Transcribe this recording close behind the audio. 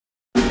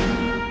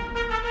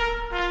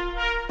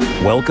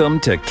Welcome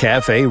to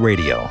Cafe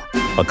Radio,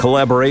 a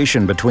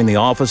collaboration between the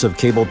Office of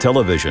Cable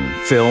Television,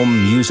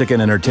 Film, Music,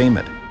 and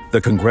Entertainment, the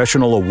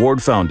Congressional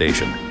Award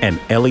Foundation, and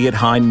Elliott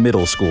Hine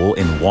Middle School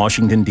in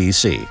Washington,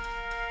 D.C.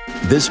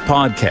 This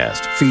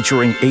podcast,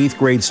 featuring 8th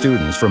grade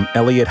students from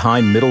Elliott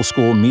Hine Middle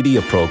School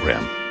Media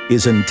Program,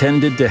 is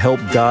intended to help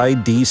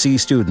guide D.C.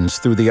 students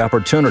through the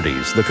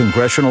opportunities the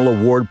Congressional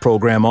Award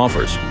Program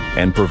offers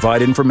and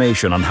provide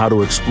information on how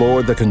to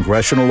explore the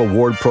Congressional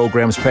Award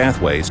Program's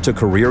pathways to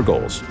career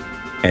goals.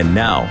 And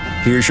now,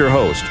 here's your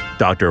host,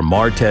 Dr.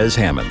 Martez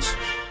Hammonds.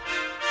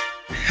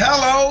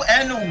 Hello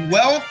and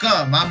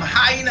welcome. I'm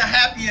Hyena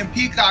Happy and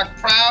Peacock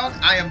Proud.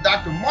 I am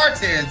Dr.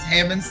 Martez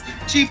Hammonds,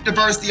 Chief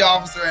Diversity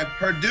Officer at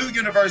Purdue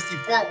University,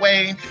 Fort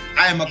Wayne.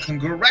 I am a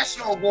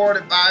Congressional Award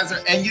Advisor.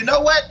 And you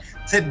know what?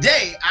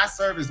 Today, I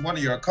serve as one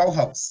of your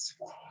co-hosts.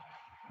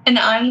 And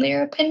I'm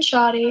Lyra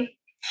Pinchotti.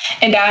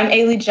 And I'm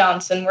Ailey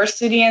Johnson. We're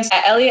students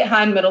at Elliott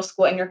Hine Middle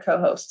School and your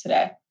co-host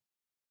today.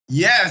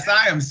 Yes,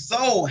 I am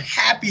so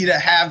happy to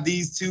have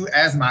these two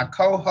as my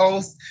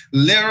co-hosts,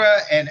 Lyra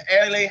and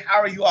Ailey. How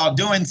are you all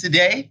doing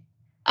today?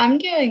 I'm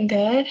doing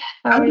good.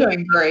 I'm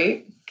doing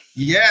great.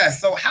 Yeah,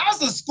 so how's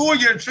the school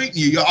year treating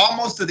you? You're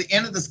almost to the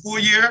end of the school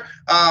year.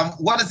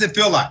 What does it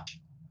feel like?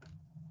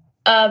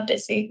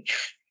 Busy.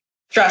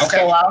 Stressful,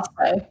 Okay. I'll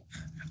say.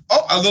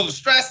 Oh, a little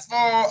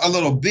stressful, a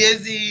little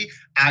busy.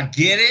 I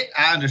get it.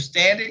 I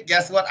understand it.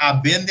 Guess what?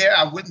 I've been there.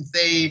 I wouldn't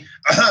say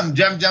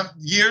jump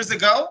years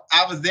ago.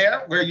 I was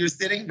there where you're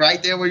sitting,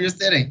 right there where you're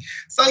sitting.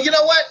 So you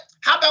know what?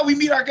 How about we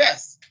meet our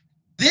guest?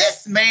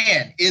 This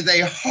man is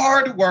a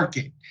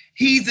hardworking,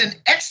 he's an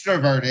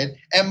extroverted,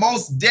 and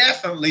most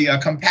definitely a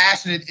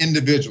compassionate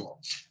individual.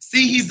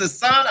 See, he's the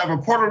son of a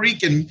Puerto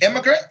Rican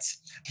immigrant.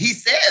 He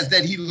says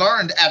that he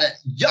learned at a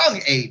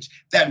young age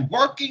that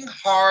working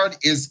hard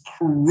is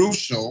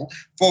crucial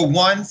for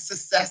one's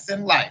success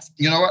in life.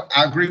 You know what?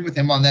 I agree with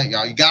him on that,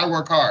 y'all. You got to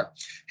work hard.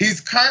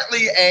 He's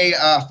currently a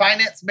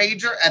finance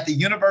major at the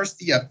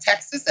University of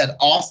Texas at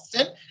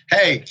Austin.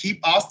 Hey,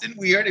 keep Austin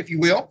weird, if you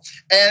will.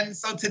 And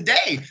so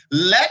today,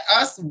 let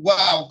us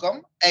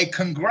welcome a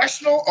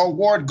Congressional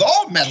Award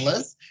Gold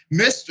Medalist,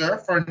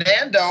 Mr.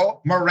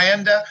 Fernando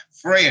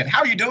Miranda-Fred. How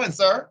are you doing,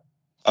 sir?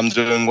 I'm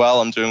doing well.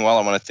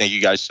 I want to thank you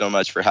guys so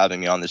much for having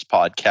me on this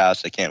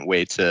podcast. I can't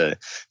wait to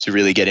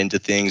really get into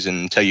things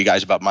and tell you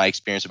guys about my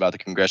experience about the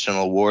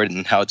Congressional Award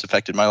and how it's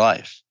affected my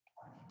life.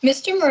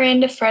 Mr.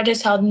 Miranda-Fred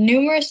has held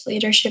numerous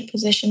leadership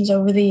positions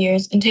over the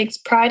years and takes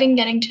pride in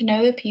getting to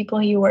know the people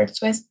he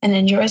works with and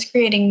enjoys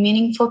creating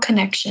meaningful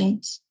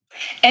connections.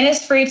 In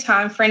his free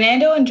time,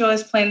 Fernando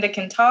enjoys playing the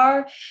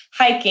guitar,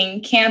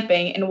 hiking,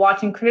 camping, and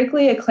watching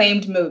critically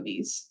acclaimed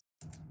movies.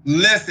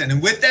 Listen,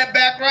 and with that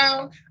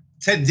background,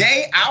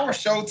 today, our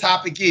show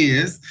topic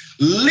is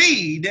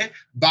Lead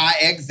by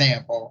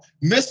Example.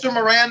 Mr.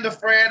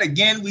 Miranda-Fred,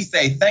 again, we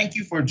say thank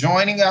you for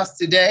joining us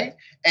today.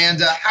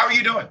 And how are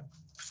you doing?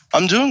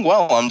 I'm doing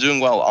well.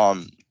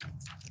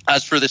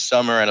 As for this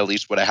summer, and at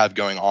least what I have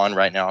going on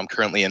right now, I'm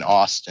currently in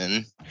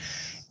Austin,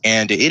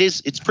 and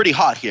it's pretty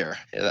hot here.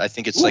 I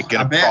think it's going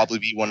to probably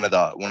be one of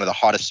the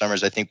hottest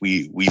summers I think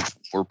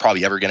we're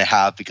probably ever going to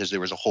have, because there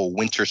was a whole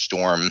winter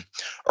storm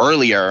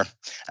earlier,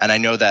 and I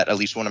know that at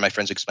least one of my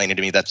friends explained it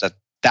to me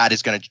that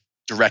is going to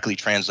directly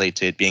translate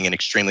to it being an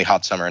extremely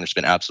hot summer, and it's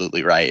been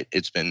absolutely right.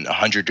 It's been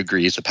 100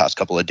 degrees the past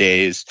couple of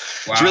days.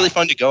 Wow. It's really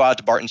fun to go out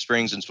to Barton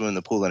Springs and swim in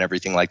the pool and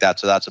everything like that,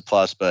 so that's a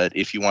plus. But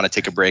if you want to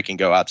take a break and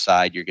go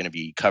outside, you're going to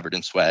be covered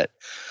in sweat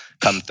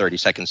come 30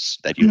 seconds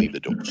that you leave the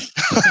door.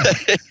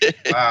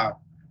 Wow.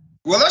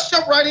 Well, let's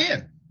jump right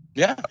in.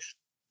 Yeah.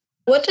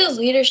 What does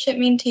leadership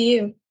mean to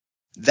you?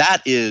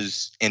 That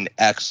is an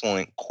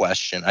excellent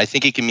question. I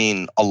think it can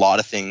mean a lot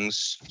of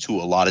things to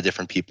a lot of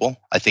different people.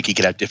 I think it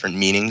could have different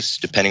meanings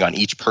depending on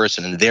each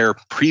person and their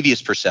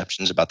previous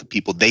perceptions about the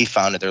people they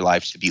found in their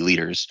lives to be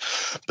leaders.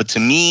 But to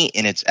me,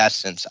 in its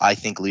essence, I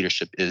think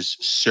leadership is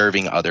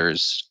serving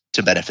others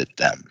to benefit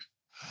them.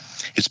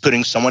 It's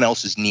putting someone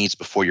else's needs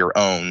before your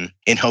own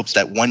in hopes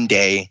that one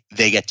day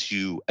they get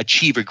to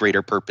achieve a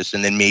greater purpose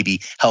and then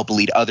maybe help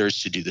lead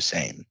others to do the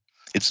same.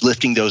 It's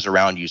lifting those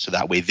around you so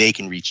that way they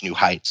can reach new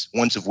heights,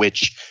 ones of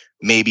which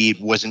maybe it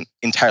wasn't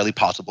entirely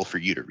possible for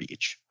you to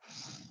reach.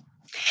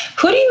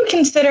 Who do you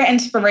consider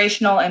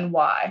inspirational and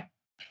why?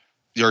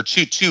 There are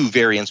two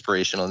very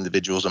inspirational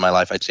individuals in my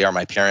life, I'd say, are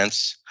my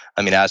parents.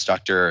 I mean, as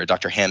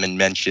Dr. Hammond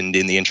mentioned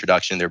in the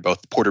introduction, they're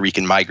both Puerto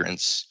Rican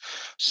migrants.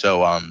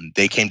 So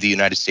they came to the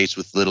United States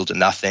with little to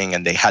nothing,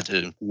 and they had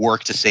to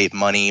work to save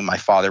money. My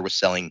father was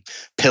selling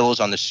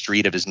pills on the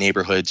street of his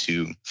neighborhood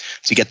to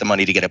get the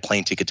money to get a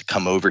plane ticket to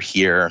come over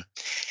here.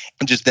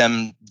 And just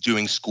them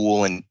doing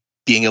school and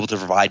being able to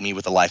provide me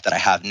with the life that I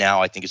have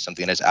now, I think is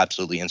something that is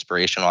absolutely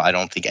inspirational. I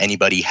don't think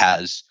anybody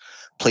has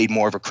played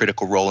more of a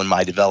critical role in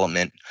my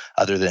development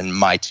other than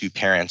my two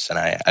parents, and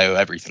I owe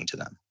everything to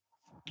them.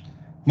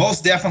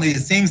 Most definitely.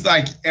 It seems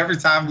like every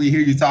time we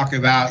hear you talk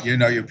about,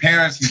 your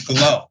parents, you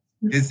glow.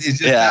 It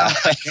just sounds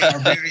like they are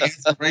very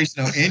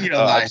inspirational in your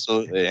life.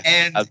 Absolutely.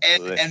 And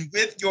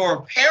with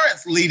your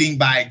parents leading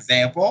by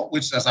example,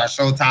 which is our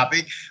show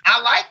topic, I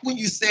like when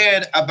you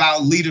said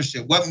about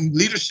leadership, what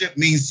leadership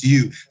means to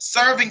you,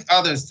 serving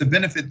others to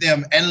benefit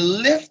them and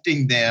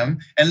lifting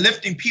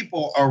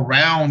people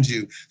around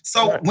you.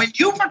 So when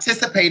you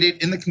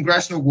participated in the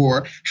Congressional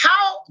Award,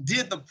 how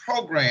did the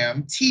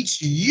program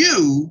teach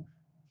you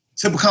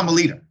to become a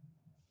leader?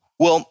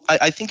 Well,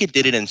 I think it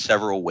did it in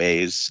several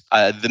ways.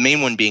 The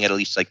main one being at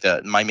least like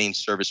my main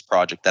service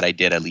project that I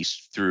did at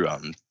least through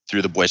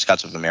the Boy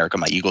Scouts of America,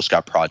 my Eagle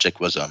Scout project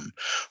was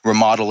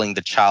remodeling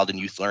the child and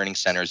youth learning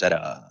centers at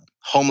a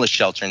homeless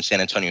shelter in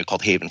San Antonio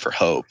called Haven for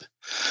Hope.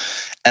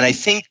 And I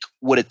think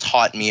what it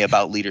taught me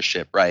about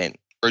leadership, right,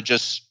 or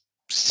just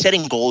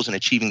setting goals and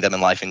achieving them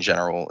in life in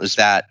general, is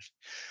that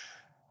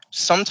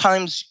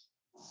sometimes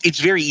it's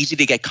very easy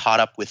to get caught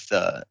up with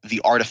the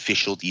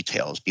artificial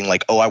details, being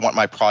like, oh, I want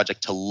my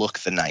project to look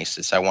the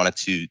nicest. I want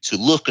it to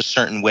look a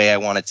certain way. I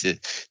want it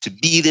to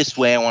be this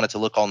way. I want it to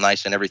look all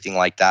nice and everything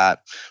like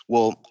that.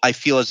 Well, I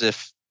feel as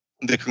if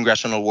the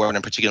Congressional Award,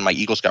 in particular my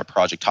Eagle Scout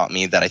project, taught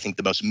me that I think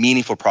the most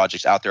meaningful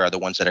projects out there are the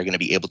ones that are going to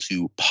be able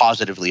to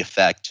positively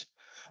affect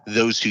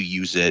those who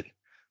use it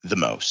the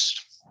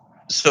most.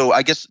 So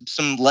I guess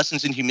some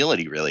lessons in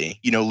humility, really,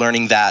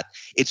 learning that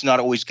it's not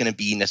always going to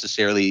be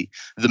necessarily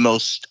the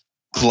most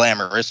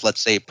glamorous, let's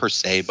say, per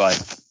se, but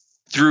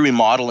through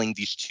remodeling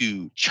these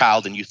two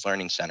child and youth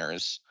learning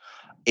centers,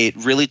 it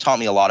really taught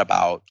me a lot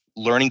about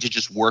learning to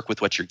just work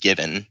with what you're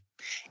given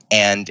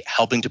and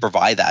helping to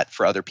provide that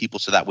for other people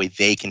so that way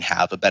they can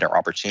have a better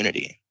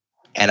opportunity.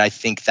 And I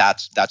think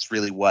that's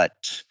really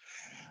what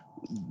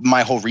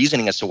my whole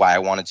reasoning as to why I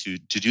wanted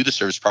to do the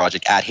service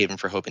project at Haven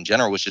for Hope in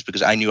general was just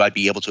because I knew I'd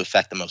be able to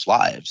affect the most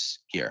lives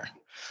here.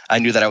 I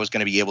knew that I was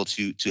going to be able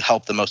to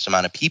help the most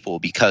amount of people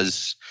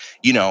because,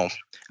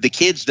 the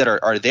kids that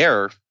are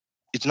there,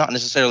 it's not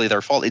necessarily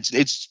their fault.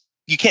 It's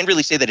you can't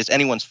really say that it's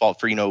anyone's fault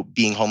for,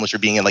 being homeless or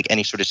being in like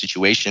any sort of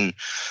situation,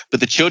 but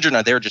the children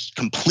are there just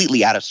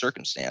completely out of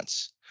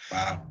circumstance.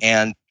 Wow.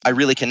 And I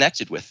really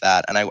connected with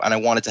that. And I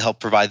wanted to help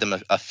provide them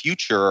a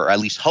future, or at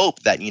least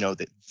hope that,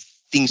 that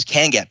things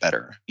can get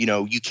better.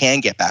 You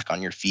can get back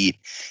on your feet,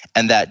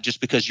 and that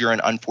just because you're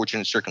in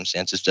unfortunate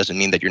circumstances doesn't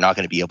mean that you're not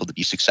going to be able to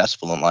be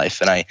successful in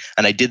life. And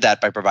I did that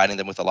by providing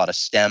them with a lot of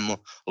STEM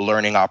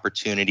learning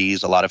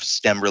opportunities, a lot of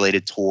STEM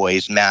related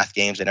toys, math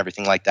games, and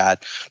everything like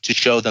that to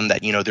show them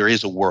that, there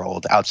is a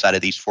world outside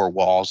of these four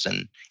walls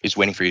and is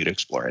waiting for you to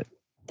explore it.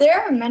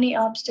 There are many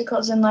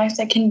obstacles in life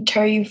that can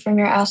deter you from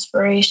your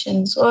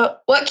aspirations.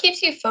 What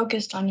keeps you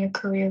focused on your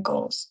career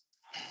goals?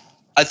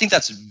 I think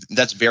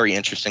that's very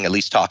interesting, at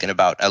least talking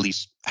about at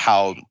least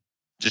how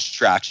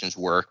distractions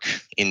work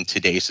in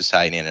today's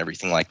society and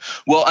everything like.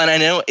 Well, and I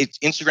know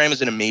Instagram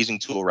is an amazing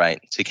tool,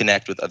 right, to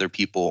connect with other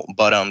people.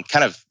 But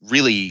kind of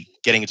really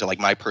getting into like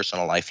my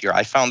personal life here,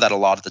 I found that a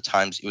lot of the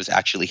times it was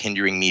actually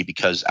hindering me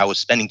because I was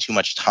spending too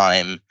much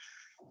time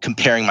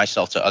comparing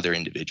myself to other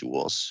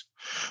individuals,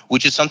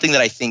 which is something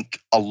that I think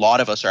a lot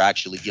of us are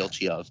actually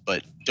guilty of,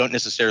 but don't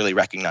necessarily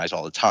recognize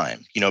all the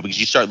time, because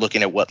you start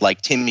looking at what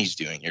like Timmy's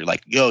doing. You're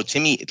like, yo,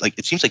 Timmy, like,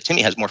 it seems like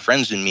Timmy has more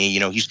friends than me.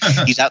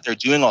 He's out there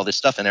doing all this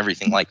stuff and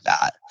everything like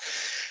that.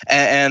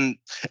 And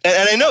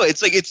I know it's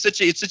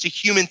such a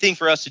human thing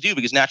for us to do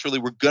because naturally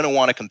we're going to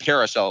want to compare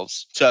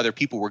ourselves to other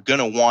people. We're going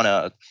to want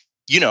to,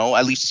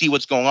 at least see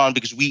what's going on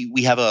because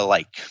we have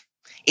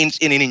in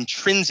an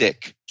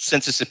intrinsic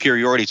sense of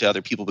superiority to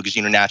other people because,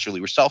 naturally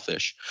we're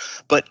selfish.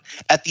 But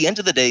at the end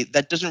of the day,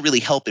 that doesn't really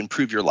help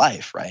improve your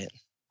life, right?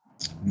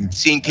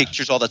 Seeing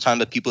pictures all the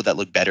time of people that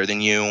look better than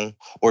you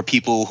or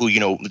people who,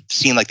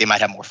 seem like they might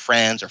have more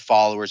friends or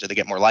followers or they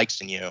get more likes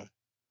than you.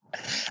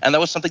 And that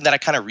was something that I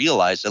kind of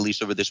realized, at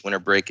least over this winter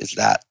break, is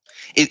that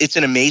it's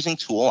an amazing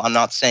tool. I'm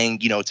not saying,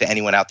 to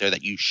anyone out there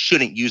that you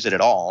shouldn't use it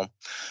at all,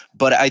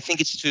 but I think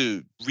it's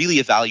to really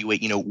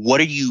evaluate, what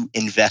are you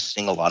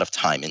investing a lot of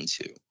time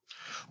into?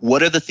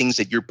 What are the things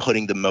that you're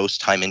putting the most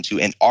time into?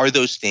 And are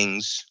those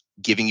things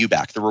giving you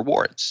back the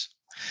rewards?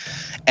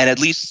 And at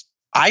least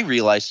I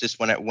realized this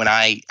when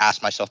I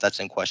asked myself that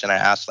same question. I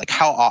asked like,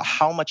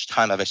 how much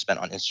time have I spent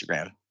on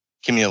Instagram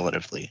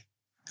cumulatively?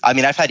 I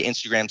mean, I've had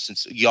Instagram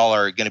since y'all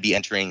are going to be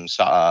entering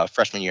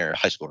freshman year of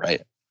high school,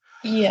 right?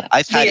 Yeah.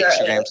 I've had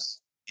Instagram.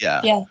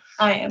 Yeah. Yeah,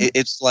 I am.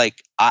 It's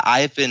like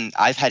I've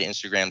had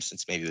Instagram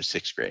since maybe the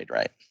 6th grade,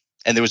 right?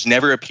 And there was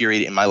never a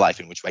period in my life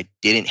in which I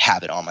didn't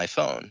have it on my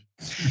phone.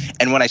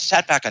 And when I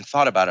sat back and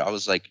thought about it, I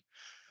was like,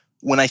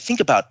 when I think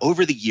about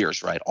over the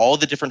years, right, all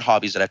the different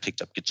hobbies that I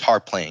picked up, guitar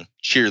playing,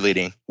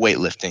 cheerleading,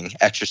 weightlifting,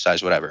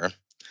 exercise, whatever,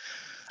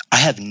 I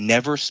have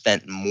never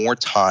spent more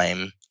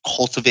time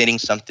cultivating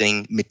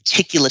something,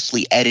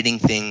 meticulously editing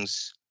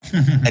things,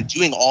 and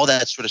doing all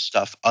that sort of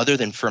stuff other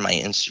than for my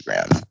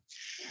Instagram.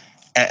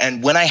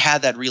 And when I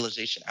had that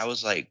realization, I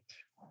was like,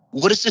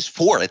 what is this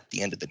for at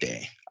the end of the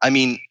day? I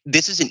mean,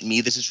 this isn't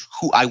me. This is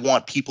who I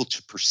want people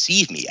to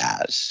perceive me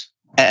as.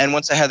 And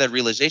once I had that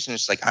realization,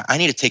 it's like, I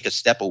need to take a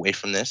step away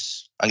from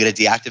this. I'm going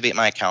to deactivate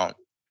my account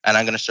and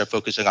I'm going to start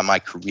focusing on my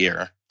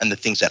career and the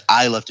things that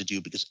I love to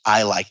do because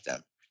I like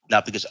them,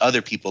 not because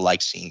other people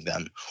like seeing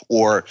them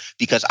or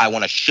because I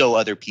want to show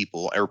other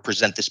people or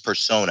present this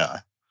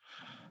persona.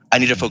 I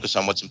need to focus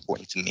on what's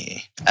important to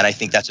me. And I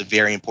think that's a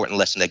very important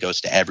lesson that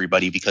goes to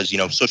everybody because,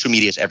 social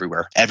media is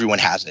everywhere. Everyone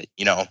has it,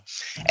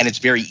 and it's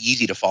very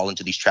easy to fall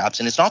into these traps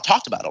and it's not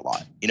talked about a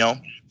lot,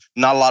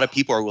 Not a lot of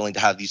people are willing to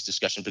have these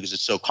discussions because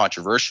it's so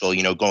controversial,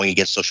 going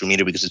against social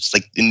media because it's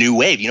like the new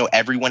wave,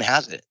 everyone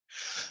has it.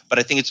 But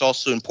I think it's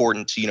also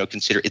important to,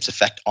 consider its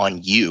effect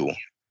on you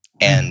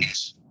and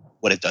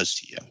what it does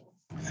to you.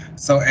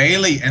 So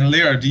Ailey and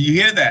Lyra, do you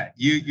hear that?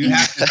 You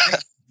have to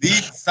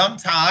think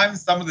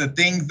sometimes some of the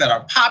things that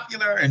are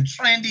popular and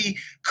trendy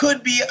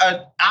could be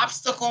an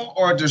obstacle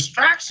or a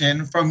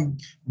distraction from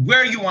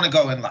where you want to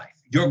go in life,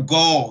 your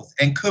goals,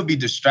 and could be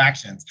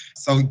distractions.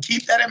 So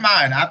keep that in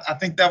mind. I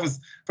think that was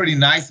pretty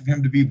nice of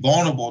him to be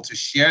vulnerable to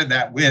share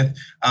that with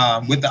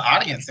the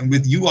audience and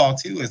with you all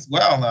too as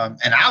well.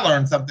 And I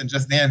learned something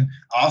just then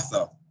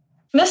also.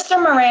 Mr.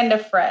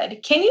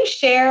 Miranda-Fred, can you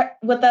share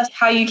with us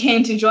how you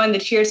came to join the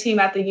cheer team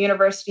at the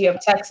University of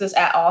Texas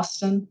at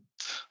Austin?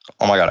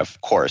 Oh my God, of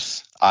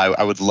course.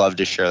 I would love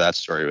to share that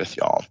story with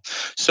y'all.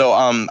 So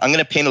I'm going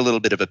to paint a little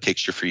bit of a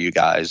picture for you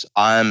guys.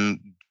 I'm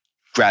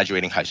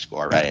graduating high school,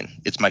 all right?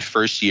 It's my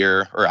first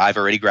year, or I've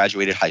already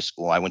graduated high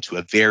school. I went to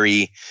a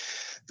very,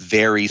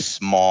 very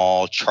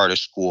small charter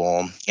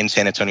school in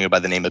San Antonio by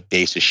the name of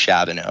Basis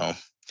Chavano.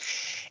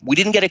 We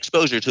didn't get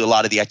exposure to a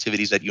lot of the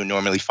activities that you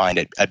normally find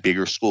at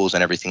bigger schools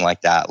and everything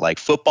like that. Like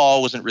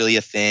football wasn't really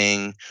a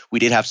thing. We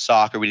did have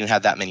soccer. We didn't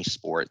have that many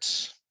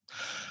sports.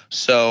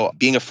 So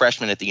being a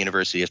freshman at the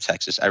University of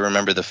Texas, I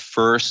remember the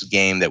first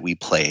game that we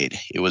played,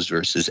 it was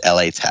versus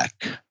LA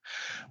Tech.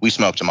 We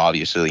smoked them,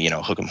 obviously,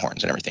 hook 'em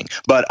horns and everything.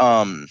 But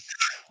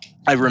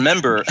I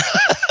remember,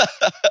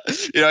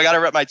 I got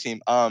to rep my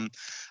team.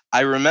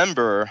 I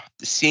remember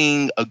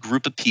seeing a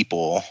group of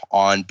people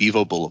on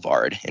Bevo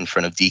Boulevard in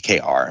front of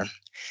DKR.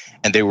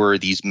 And they were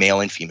these male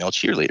and female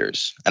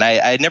cheerleaders. And I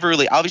had never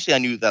really, obviously I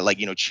knew that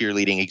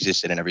cheerleading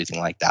existed and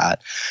everything like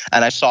that.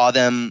 And I saw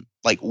them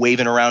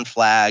waving around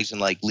flags and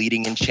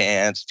leading in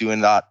chants, doing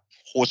that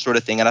whole sort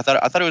of thing. And I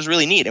thought it was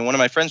really neat. And one of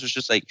my friends was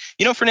just like,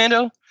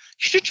 Fernando, you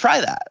should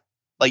try that.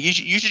 You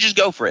should just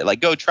go for it.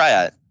 Go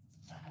try it.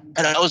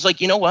 And I was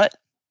like, you know what?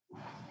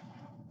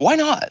 Why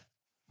not?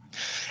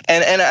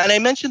 And I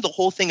mentioned the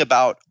whole thing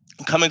about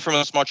coming from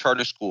a small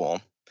charter school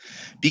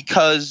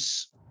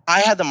because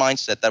I had the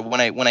mindset that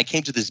when I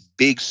came to this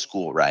big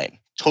school, right,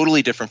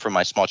 totally different from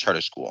my small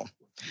charter school,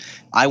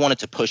 I wanted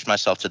to push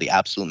myself to the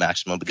absolute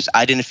maximum because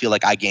I didn't feel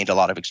like I gained a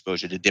lot of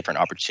exposure to different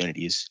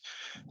opportunities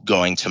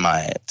going to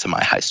my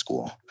high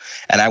school.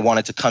 And I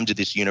wanted to come to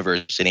this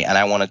university and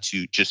I wanted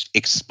to just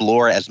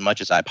explore as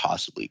much as I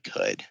possibly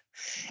could.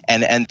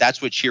 And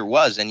that's what cheer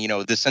was. And,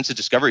 the sense of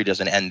discovery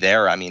doesn't end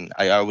there. I mean,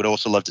 I would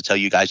also love to tell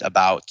you guys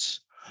about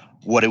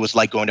what it was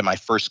like going to my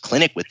first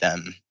clinic with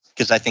them,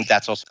 because I think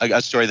that's also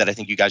a story that I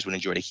think you guys would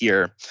enjoy to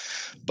hear.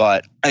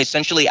 But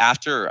essentially,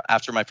 after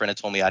my friend had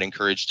told me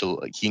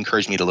he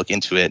encouraged me to look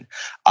into it,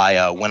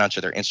 I went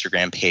onto their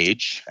Instagram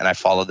page and I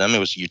followed them. It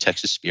was U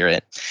Texas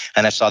Spirit.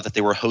 And I saw that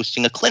they were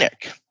hosting a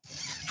clinic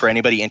for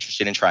anybody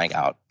interested in trying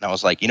out. And I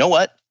was like, you know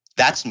what?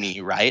 That's me,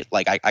 right?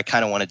 I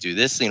kind of want to do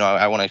this.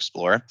 I want to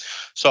explore.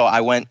 So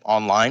I went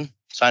online,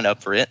 signed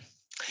up for it.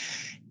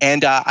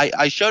 And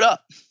I showed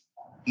up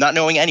not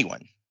knowing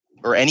anyone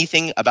or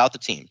anything about the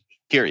team,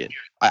 period.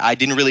 I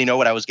didn't really know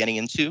what I was getting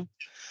into.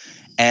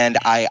 And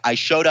I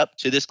showed up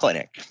to this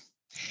clinic.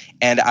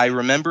 And I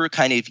remember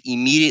kind of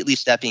immediately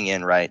stepping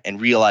in, right, and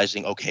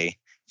realizing, okay,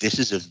 this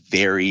is a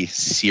very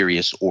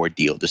serious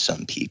ordeal to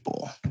some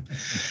people.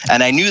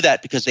 And I knew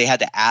that because they had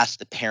to ask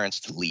the parents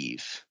to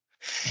leave.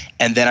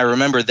 And then I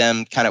remember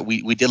them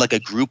we did a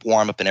group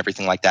warm up and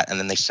everything like that. And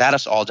then they sat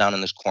us all down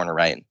in this corner,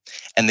 right?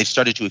 And they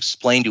started to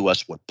explain to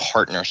us what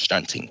partner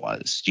stunting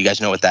was. Do you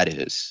guys know what that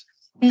is?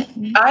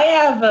 I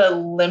have a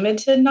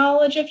limited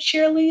knowledge of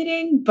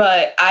cheerleading,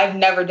 but I've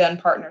never done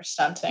partner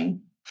stunting.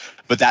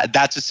 But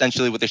that's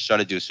essentially what they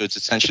started to do. So it's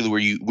essentially where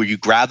you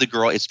grab the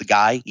girl. It's the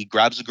guy. He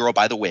grabs the girl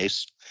by the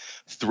waist,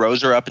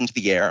 throws her up into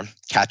the air,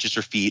 catches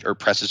her feet, or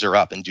presses her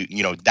up and do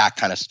that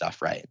kind of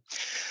stuff, right?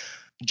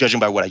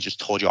 Judging by what I just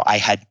told you, I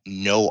had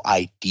no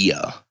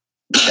idea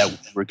that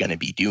we were going to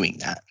be doing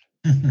that.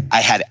 I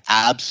had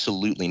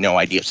absolutely no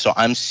idea. So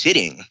I'm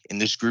sitting in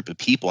this group of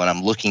people and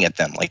I'm looking at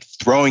them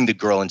throwing the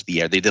girl into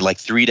the air. They did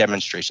 3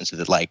 demonstrations.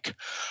 They did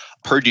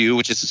Purdue,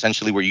 which is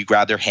essentially where you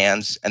grab their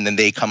hands and then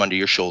they come under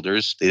your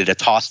shoulders. They did a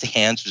toss to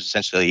hands, which is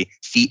essentially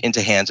feet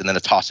into hands, and then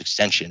a toss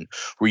extension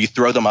where you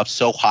throw them up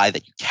so high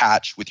that you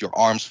catch with your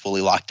arms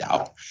fully locked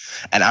out.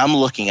 And I'm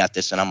looking at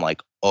this and I'm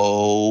like,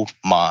 oh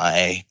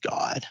my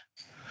God.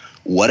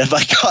 What have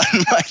I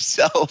gotten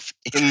myself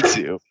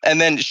into? And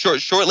then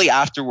shortly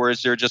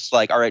afterwards, they're just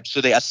all right,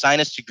 so they assign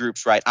us to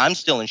groups, right? I'm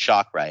still in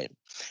shock, right?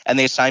 And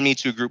they assign me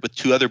to a group with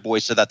 2 other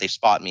boys so that they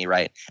spot me,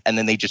 right? And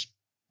then they just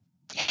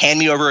hand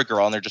me over a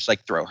girl and they're just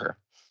throw her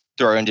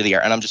into the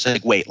air. And I'm just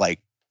wait,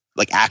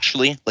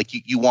 actually,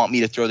 you want me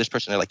to throw this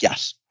person? They're like,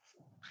 yes.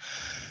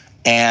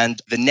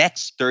 And the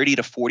next 30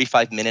 to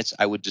 45 minutes,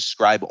 I would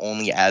describe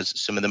only as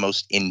some of the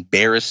most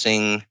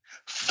embarrassing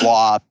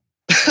flop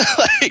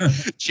like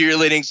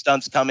cheerleading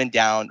stunts coming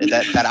down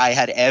that I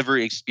had ever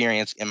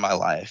experienced in my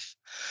life.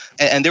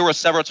 And there were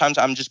several times,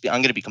 I'm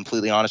going to be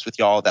completely honest with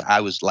y'all, that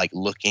I was like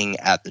looking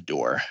at the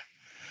door.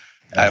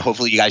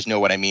 Hopefully you guys know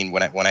what I mean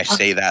when I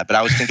say that. But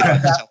I was thinking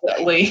about myself,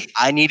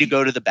 I need to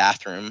go to the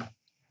bathroom,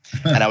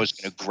 and I was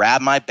going to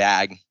grab my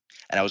bag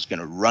and I was going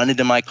to run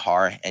into my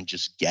car and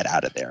just get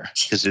out of there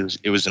because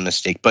it was a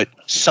mistake. But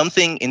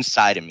something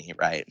inside of me,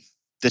 right?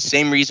 The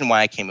same reason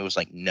why I came, it was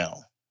like,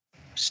 no,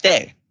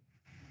 stay,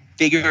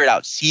 figure it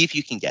out, see if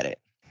you can get it.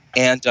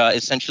 And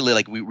essentially,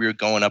 like we were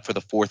going up for the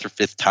fourth or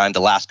fifth time.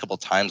 The last couple of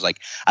times, like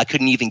I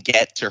couldn't even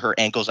get to her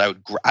ankles. I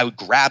would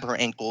grab her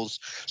ankles,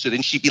 so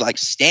then she'd be like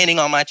standing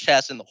on my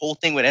chest, and the whole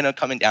thing would end up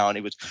coming down.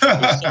 It was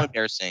so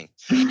embarrassing.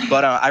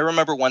 But I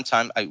remember one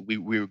time we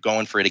were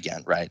going for it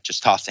again, right?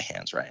 Just toss the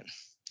hands, right?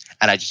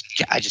 And I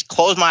just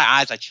close my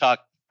eyes, I chuck,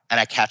 and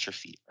I catch her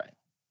feet, right?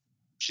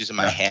 She's in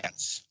my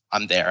hands.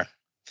 I'm there,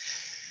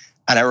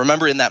 and I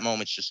remember in that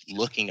moment just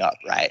looking up,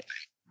 right?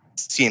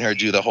 Seeing her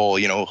do the whole,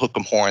 hook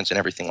 'em horns and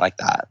everything like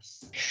that.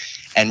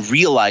 And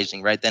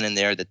realizing right then and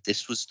there that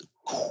this was the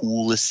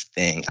coolest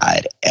thing I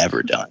had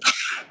ever done.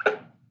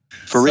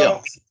 For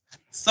real.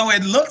 So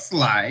it looks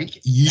like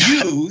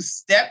you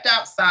stepped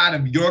outside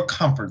of your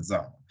comfort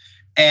zone.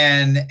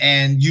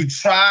 And you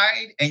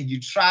tried,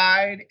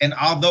 and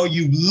although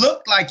you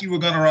looked like you were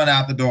going to run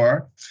out the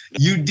door,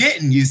 you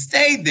didn't. You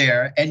stayed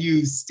there, and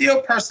you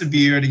still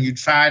persevered, and you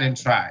tried and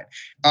tried.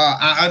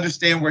 I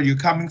understand where you're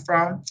coming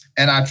from,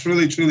 and I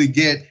truly, truly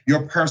get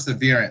your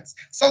perseverance.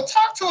 So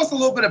talk to us a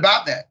little bit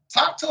about that.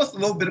 Talk to us a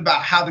little bit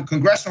about how the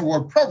Congressional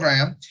Award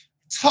Program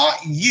taught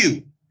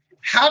you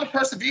how to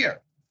persevere.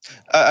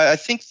 I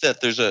think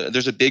that there's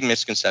a big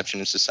misconception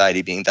in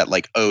society being that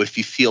like, oh, if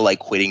you feel like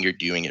quitting, you're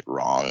doing it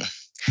wrong.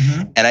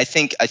 Mm-hmm. And I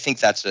think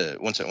that's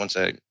once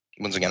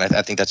again,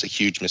 I think that's a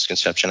huge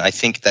misconception. I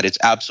think that it's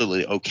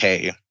absolutely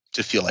okay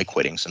to feel like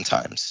quitting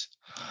sometimes.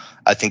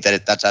 I think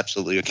that that's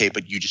absolutely okay,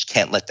 but you just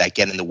can't let that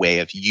get in the way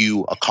of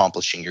you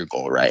accomplishing your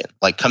goal, right?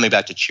 Like coming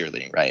back to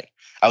cheerleading, right?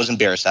 I was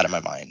embarrassed out of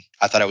my mind.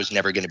 I thought I was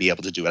never going to be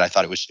able to do it. I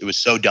thought it was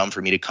so dumb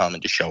for me to come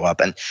and to show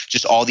up, and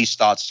just all these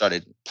thoughts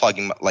started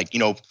plugging,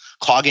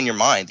 clogging your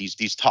mind.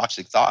 These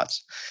toxic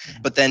thoughts.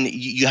 But then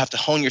you have to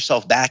hone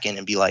yourself back in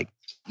and be like,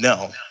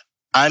 no,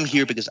 I'm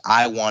here because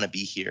I want to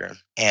be here,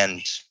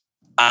 and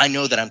I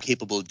know that I'm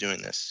capable of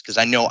doing this because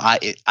I know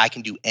I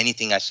can do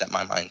anything I set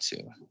my mind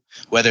to,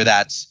 whether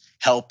that's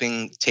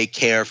helping take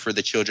care for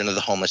the children of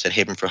the homeless at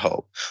Haven for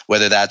Hope,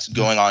 whether that's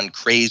going on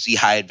crazy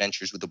high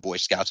adventures with the Boy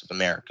Scouts of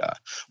America,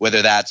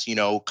 whether that's,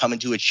 coming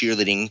to a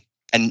cheerleading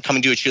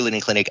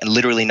clinic and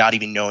literally not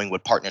even knowing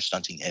what partner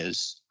stunting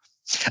is.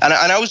 And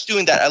I was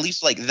doing that, at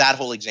least like that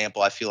whole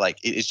example, I feel like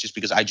it's just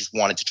because I just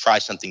wanted to try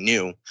something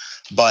new.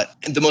 But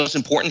the most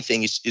important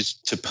thing is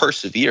to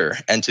persevere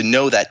and to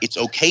know that it's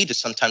okay to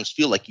sometimes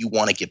feel like you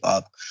want to give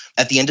up.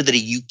 At the end of the day,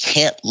 you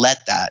can't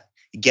let that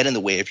get in the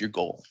way of your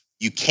goal.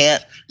 You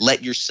can't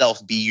let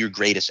yourself be your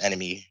greatest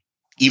enemy,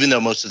 even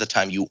though most of the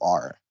time you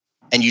are.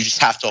 And you just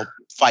have to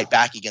fight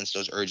back against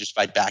those urges,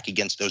 fight back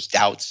against those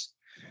doubts,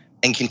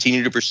 and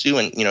continue to pursue,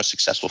 and,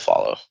 success will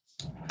follow.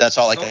 That's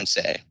all I can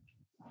say.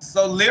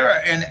 So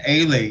Lyra and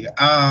Ailey,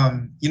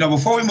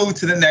 before we move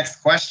to the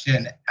next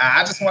question,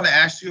 I just want to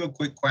ask you a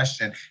quick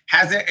question.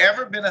 Has there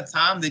ever been a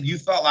time that you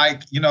felt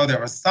like, there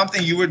was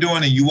something you were doing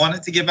and you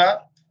wanted to give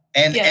up?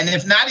 And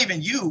if not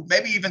even you,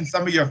 maybe even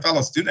some of your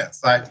fellow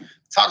students, like,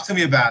 talk to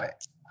me about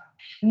it.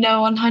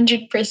 No,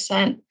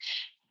 100%.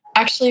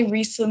 Actually,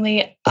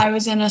 recently I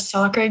was in a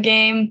soccer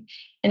game,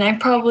 and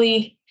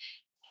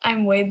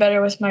I'm way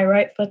better with my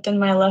right foot than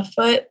my left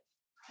foot.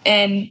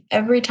 And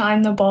every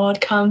time the ball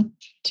would come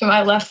to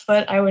my left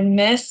foot, I would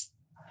miss.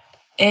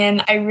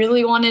 And I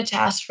really wanted to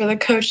ask for the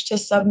coach to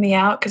sub me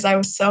out because I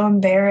was so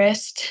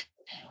embarrassed.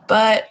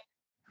 But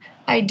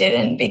I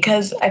didn't,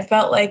 because I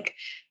felt like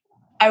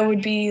I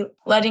would be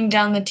letting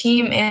down the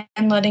team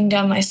and letting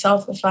down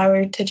myself if I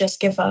were to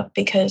just give up,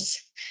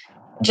 because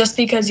just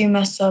because you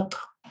mess up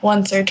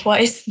once or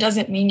twice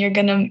doesn't mean you're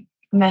going to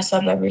mess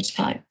up every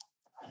time.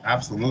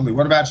 Absolutely.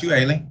 What about you,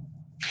 Ailey?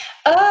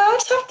 I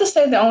just have to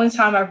say the only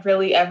time I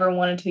really ever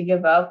wanted to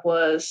give up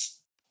was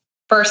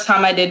first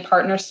time I did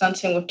partner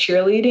stunting with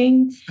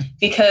cheerleading,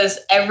 because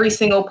every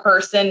single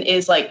person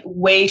is like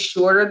way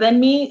shorter than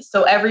me.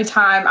 So every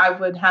time I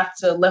would have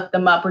to lift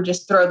them up or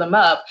just throw them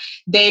up,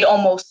 they'd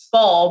almost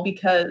fall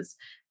because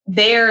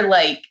they're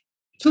like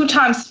 2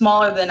 times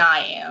smaller than I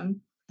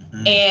am.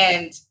 Mm-hmm.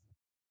 And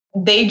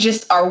they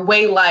just are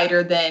way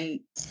lighter than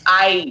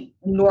I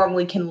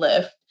normally can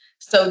lift.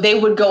 So they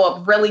would go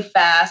up really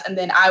fast, and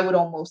then I would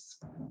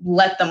almost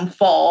let them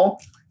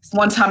fall.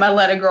 One time I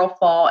let a girl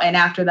fall, and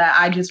after that,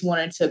 I just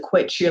wanted to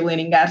quit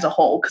cheerleading as a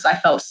whole because I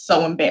felt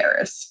so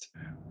embarrassed.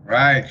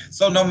 Right.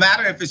 So no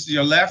matter if it's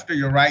your left or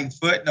your right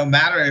foot, no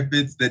matter if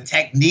it's the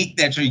technique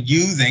that you're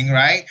using,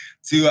 right,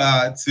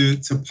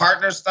 to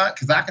partner stunt,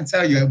 because I can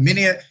tell you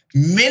many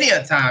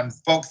a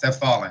times folks have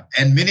fallen,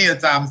 and many a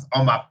times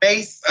on my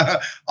face,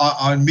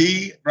 on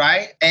me,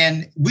 right,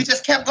 and we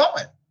just kept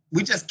going.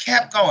 We just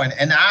kept going.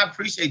 And I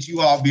appreciate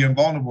you all being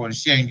vulnerable and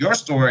sharing your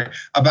story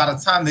about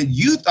a time that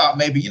you thought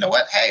maybe, you know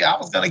what, hey, I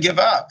was going to give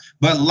up.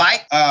 But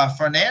like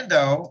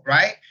Fernando,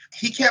 right,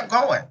 he kept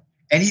going.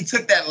 And he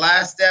took that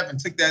last step and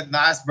took that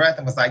last breath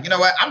and was like, you know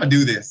what, I'm going to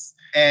do this.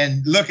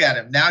 And look at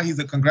him. Now he's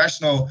a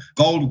congressional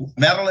gold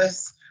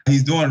medalist.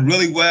 He's doing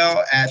really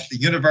well at the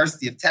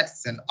University of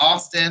Texas in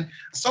Austin.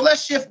 So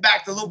let's shift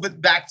back a little bit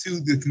back to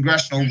the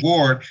congressional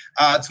award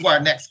to our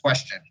next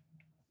question.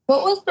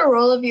 What was the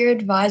role of your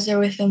advisor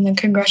within the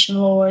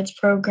Congressional Awards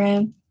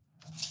program?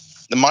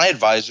 My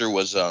advisor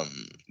was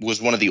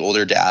one of the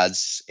older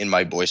dads in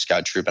my Boy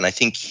Scout troop. And I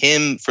think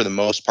him, for the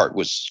most part,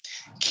 was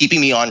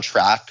keeping me on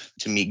track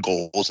to meet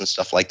goals and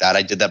stuff like that.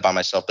 I did that by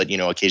myself, but,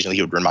 occasionally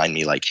he would remind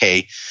me like,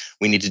 hey,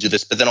 we need to do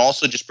this. But then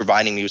also just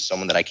providing me with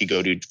someone that I could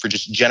go to for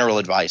just general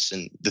advice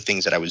and the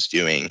things that I was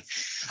doing.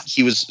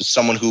 He was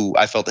someone who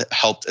I felt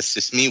helped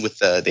assist me with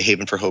the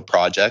Haven for Hope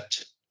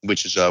project,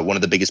 which is one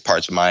of the biggest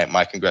parts of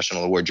my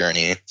congressional award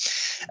journey.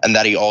 And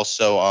that he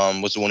also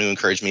was the one who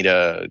encouraged me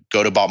to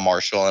go to Bob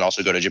Marshall and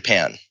also go to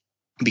Japan,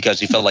 because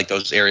he felt like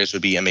those areas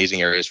would be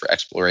amazing areas for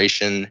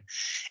exploration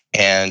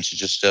and to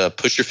just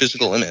push your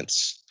physical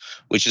limits,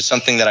 which is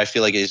something that I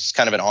feel like is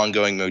kind of an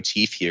ongoing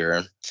motif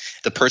here.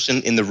 The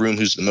person in the room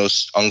who's the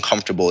most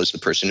uncomfortable is the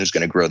person who's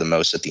going to grow the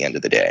most at the end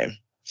of the day.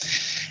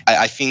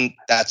 I think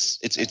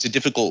it's a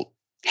difficult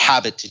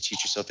habit to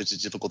teach yourself. It's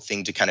a difficult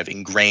thing to kind of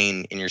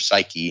ingrain in your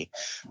psyche,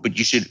 but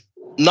you should,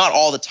 not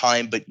all the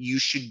time, but you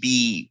should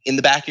be, in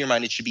the back of your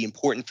mind, it should be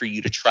important for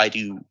you to try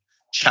to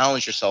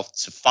challenge yourself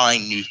to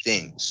find new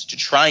things, to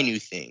try new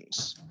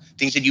things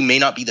that you may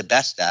not be the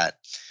best at,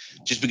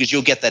 just because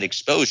you'll get that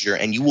exposure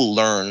and you will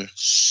learn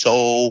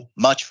so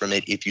much from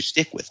it if you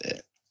stick with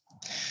it.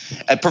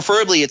 And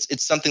preferably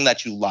it's something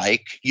that you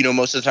like,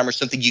 most of the time, or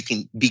something you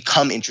can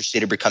become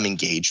interested or become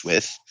engaged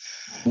with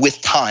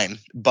time.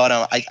 But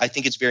I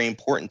think it's very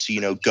important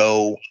to,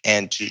 go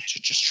and to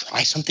just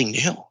try something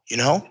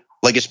new,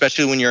 like,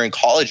 especially when you're in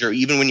college, or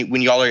even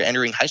when y'all are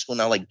entering high school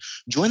now, like,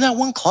 join that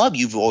one club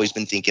you've always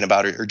been thinking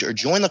about, or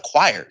join the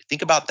choir.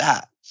 Think about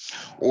that.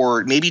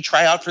 Or maybe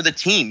try out for the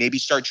team, maybe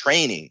start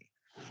training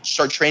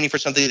for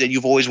something that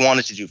you've always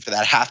wanted to do, for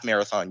that half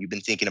marathon you've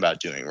been thinking about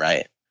doing,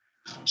 right?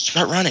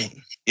 Start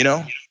running,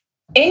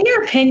 In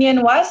your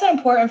opinion, why is it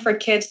important for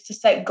kids to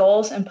set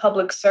goals in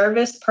public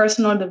service,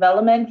 personal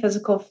development,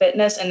 physical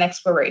fitness, and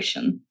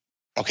exploration?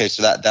 Okay,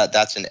 so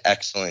that's an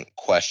excellent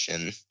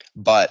question,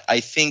 but I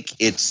think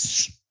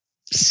it's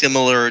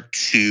similar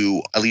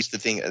to at least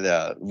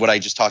what I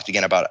just talked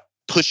again about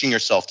pushing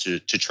yourself to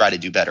try to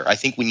do better. I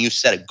think when you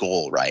set a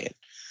goal, right,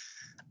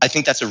 I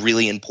think that's a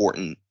really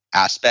important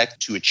aspect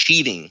to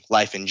achieving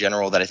life in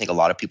general that I think a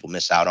lot of people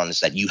miss out on, is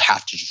that you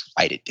have to just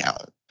write it down.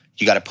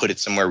 You got to put it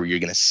somewhere where you're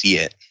going to see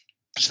it.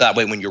 So that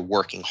way, when you're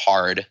working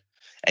hard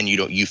and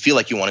you feel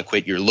like you want to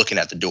quit, you're looking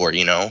at the door,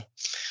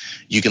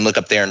 you can look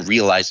up there and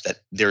realize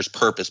that there's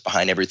purpose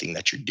behind everything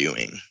that you're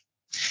doing.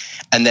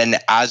 And then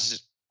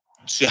as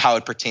to how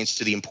it pertains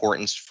to the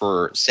importance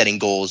for setting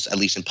goals, at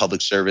least in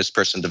public service,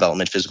 personal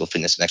development, physical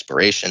fitness, and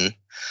exploration,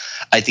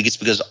 I think it's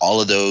because all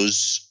of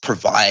those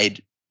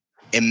provide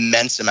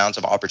immense amounts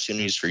of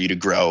opportunities for you to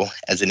grow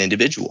as an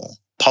individual.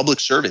 Public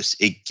service,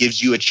 it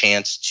gives you a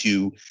chance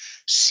to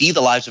see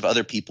the lives of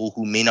other people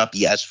who may not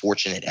be as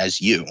fortunate as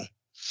you.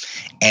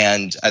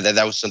 And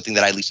that was something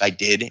that at least I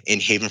did in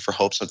Haven for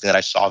Hope, something that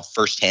I saw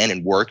firsthand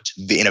and worked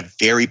in a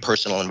very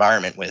personal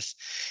environment with.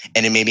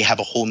 And it made me have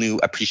a whole new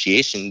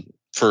appreciation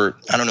for,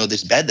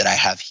 this bed that I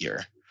have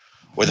here,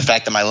 or the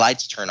fact that my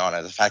lights turn on,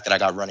 or the fact that I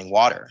got running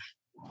water,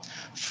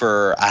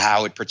 for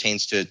how it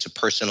pertains to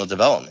personal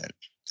development.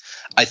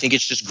 I think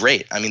it's just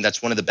great. I mean,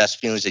 that's one of the best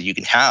feelings that you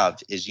can have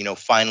is,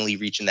 finally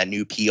reaching that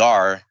new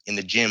PR in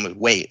the gym with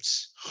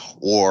weights,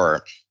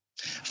 or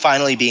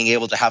finally being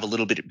able to have a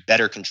little bit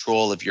better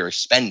control of your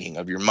spending,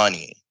 of your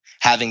money,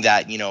 having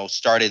that,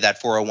 started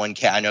that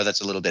 401k. I know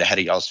that's a little bit ahead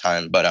of y'all's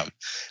time, but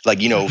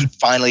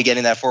finally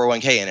getting that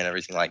 401k in and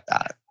everything like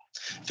that.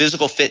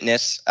 Physical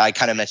fitness, I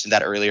kind of mentioned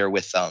that earlier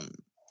with how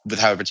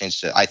it pertains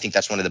to, I think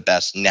that's one of the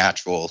best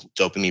natural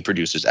dopamine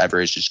producers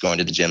ever, is just going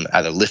to the gym,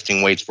 either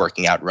lifting weights,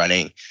 working out,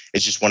 running.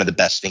 It's just one of the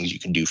best things you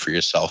can do for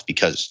yourself,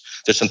 because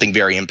there's something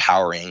very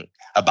empowering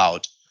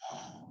about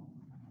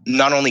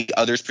not only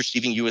others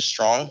perceiving you as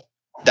strong,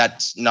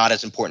 that's not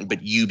as important,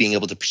 but you being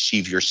able to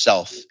perceive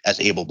yourself as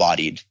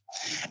able-bodied.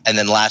 And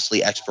then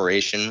lastly,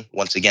 exploration,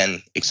 once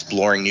again,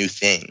 exploring new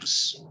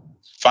things,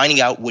 finding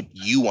out what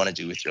you want to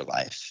do with your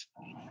life.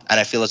 And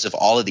I feel as if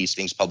all of these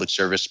things, public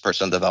service,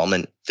 personal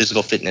development,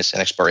 physical fitness,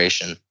 and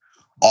exploration,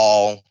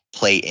 all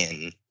play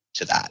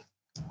into that.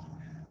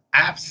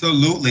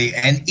 Absolutely.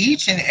 And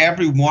each and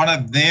every one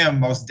of them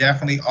most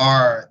definitely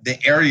are the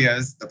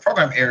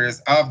program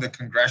areas of the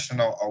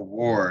Congressional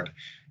Award.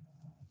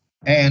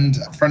 And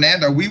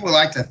Fernando, we would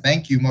like to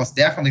thank you most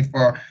definitely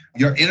for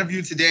your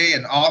interview today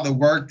and all the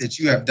work that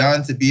you have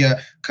done to be a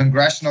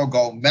congressional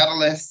gold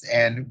medalist,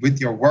 and with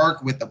your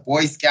work with the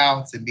Boy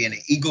Scouts and being an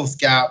Eagle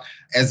Scout,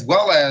 as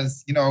well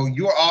as,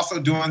 you're also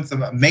doing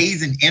some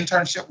amazing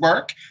internship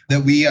work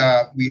that we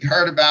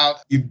heard about.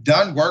 You've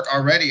done work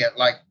already at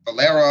like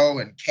Valero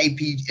and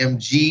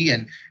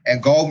KPMG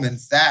and Goldman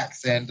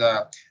Sachs. And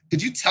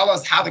could you tell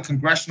us how the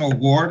Congressional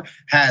Award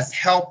has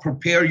helped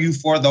prepare you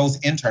for those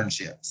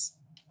internships?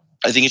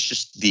 I think it's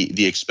just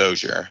the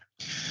exposure.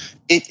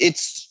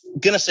 It's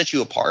going to set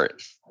you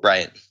apart,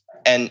 right?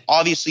 And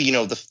obviously,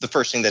 the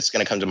first thing that's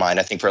going to come to mind,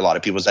 I think for a lot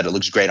of people, is that it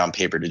looks great on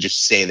paper to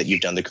just say that you've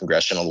done the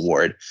Congressional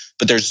Award.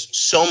 But there's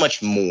so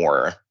much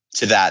more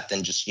to that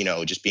than just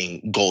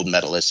being gold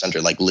medalist under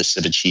like list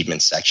of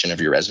achievements section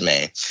of your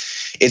resume.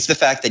 It's the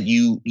fact that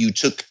you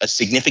took a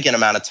significant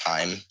amount of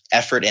time,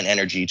 effort, and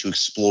energy to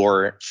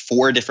explore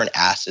 4 different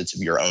assets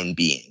of your own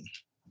being.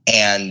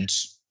 And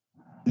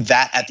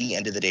that at the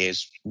end of the day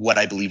is what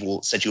I believe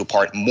will set you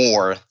apart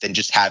more than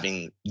just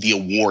having the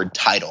award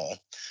title.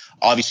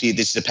 Obviously,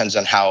 this depends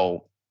on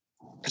how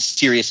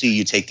seriously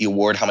you take the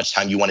award, how much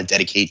time you want to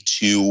dedicate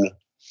to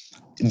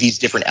these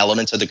different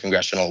elements of the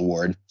Congressional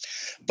Award.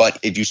 But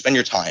if you spend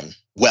your time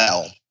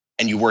well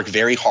and you work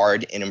very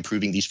hard in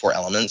improving these 4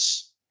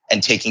 elements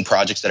and taking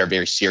projects that are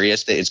very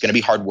serious, it's going to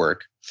be hard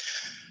work.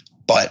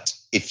 But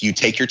if you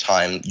take your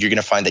time, you're going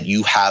to find that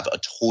you have a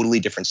totally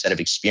different set of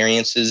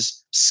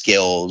experiences,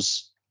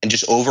 skills, and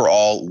just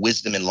overall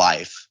wisdom in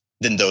life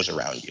than those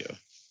around you.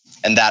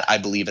 And that, I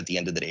believe, at the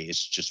end of the day,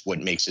 is just what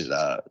makes it,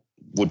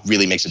 what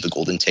really makes it the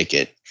golden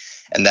ticket.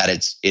 And that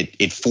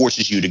it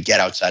forces you to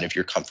get outside of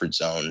your comfort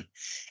zone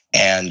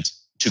and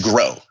to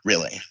grow,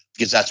 really,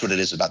 because that's what it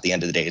is about the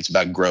end of the day. It's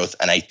about growth.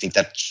 And I think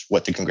that's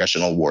what the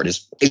Congressional Award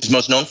is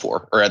most known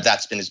for, or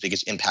that's been its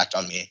biggest impact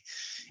on me,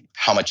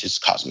 how much it's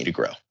caused me to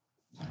grow.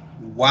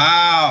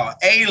 Wow.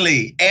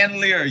 Ailey and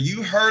Lear,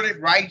 you heard it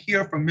right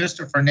here from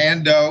Mr.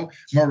 Fernando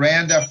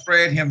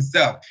Miranda-Fred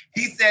himself.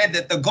 He said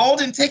that the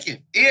golden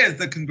ticket is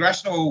the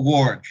Congressional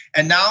Award.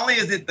 And not only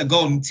is it the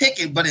golden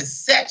ticket, but it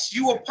sets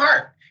you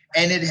apart.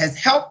 And it has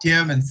helped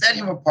him and set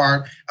him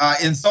apart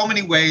in so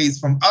many ways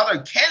from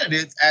other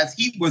candidates as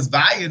he was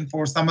vying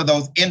for some of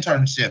those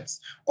internships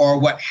or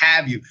what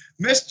have you.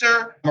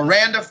 Mr.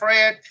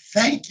 Miranda-Fred,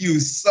 thank you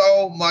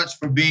so much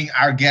for being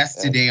our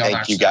guest today on our show.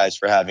 Thank you guys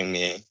for having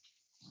me.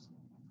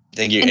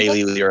 Thank you,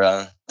 Ailey,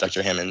 Lyra,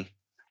 Dr. Hammond.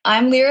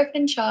 I'm Lyra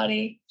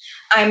Pinchotti.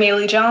 I'm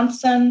Ailey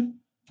Johnson.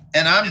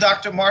 And I'm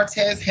Dr.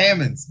 Martez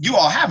Hammonds. You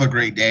all have a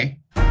great day.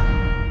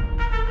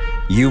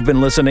 You've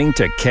been listening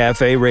to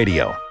Cafe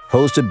Radio,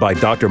 hosted by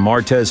Dr.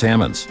 Martez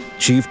Hammonds,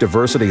 Chief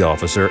Diversity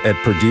Officer at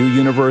Purdue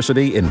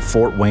University in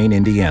Fort Wayne,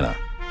 Indiana.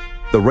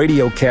 The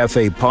Radio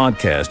Cafe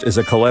podcast is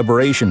a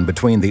collaboration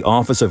between the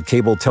Office of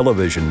Cable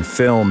Television,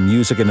 Film,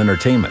 Music, and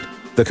Entertainment,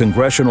 the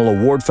Congressional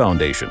Award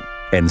Foundation,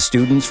 and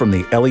students from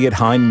the Elliott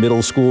Hine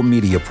Middle School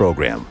Media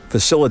Program,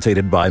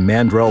 facilitated by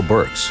Mandrell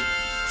Burks.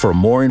 For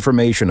more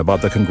information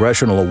about the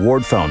Congressional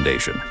Award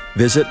Foundation,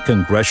 visit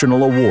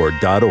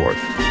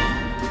congressionalaward.org.